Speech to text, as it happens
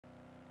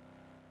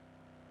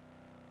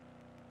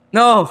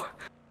No,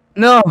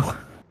 no.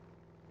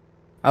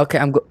 Okay,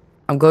 I'm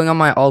going on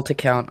my alt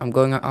account.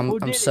 Who I'm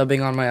did it?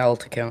 subbing on my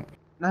alt account.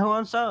 Now who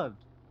unsubbed?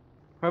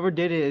 Whoever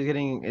did it is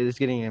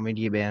getting an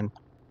immediate ban.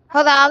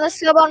 Hold on, I'm gonna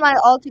sub on my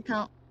alt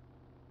account.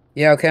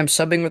 Yeah, okay, I'm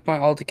subbing with my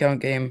alt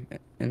account game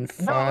in No,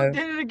 five.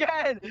 did it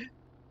again.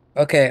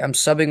 Okay, I'm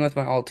subbing with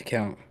my alt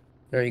account.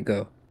 There you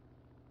go.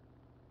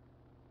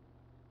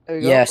 There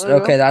you go. Yes, There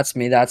you okay, go. that's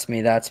me,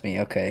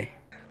 okay.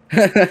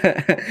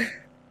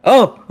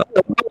 Oh,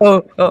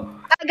 oh.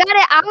 I got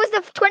it. I was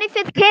the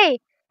 25th K.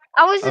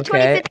 I was the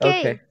Okay, 25th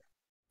okay. K.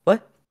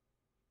 What?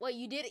 Wait,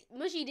 you did it?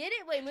 Mushy did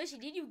it? Wait, Mushy,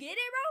 did you get it,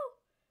 bro?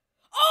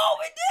 Oh,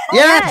 we did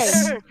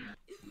Yes! Yes.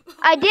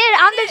 I did.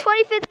 I'm the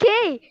 25th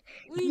K.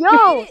 We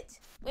Yo. did it.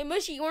 Wait,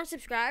 Mushy, you weren't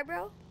subscribed,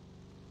 bro?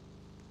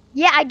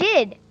 Yeah, I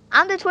did.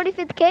 I'm the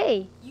 25th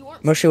K. You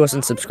weren't Mushy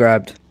wasn't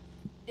subscribed.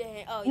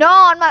 Dang. Oh, No,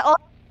 on my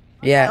alt.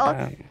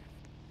 Yeah,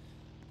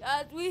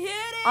 Guys, we hit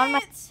it! On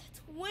my-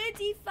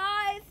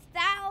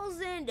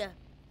 25,000!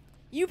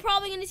 You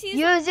probably gonna see this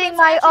Using on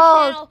my Fletcher's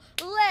alt.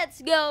 channel.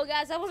 Let's go,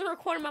 guys. I wasn't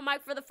recording my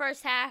mic for the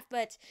first half,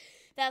 but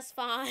that's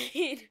fine.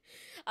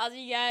 I'll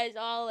see you guys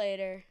all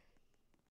later.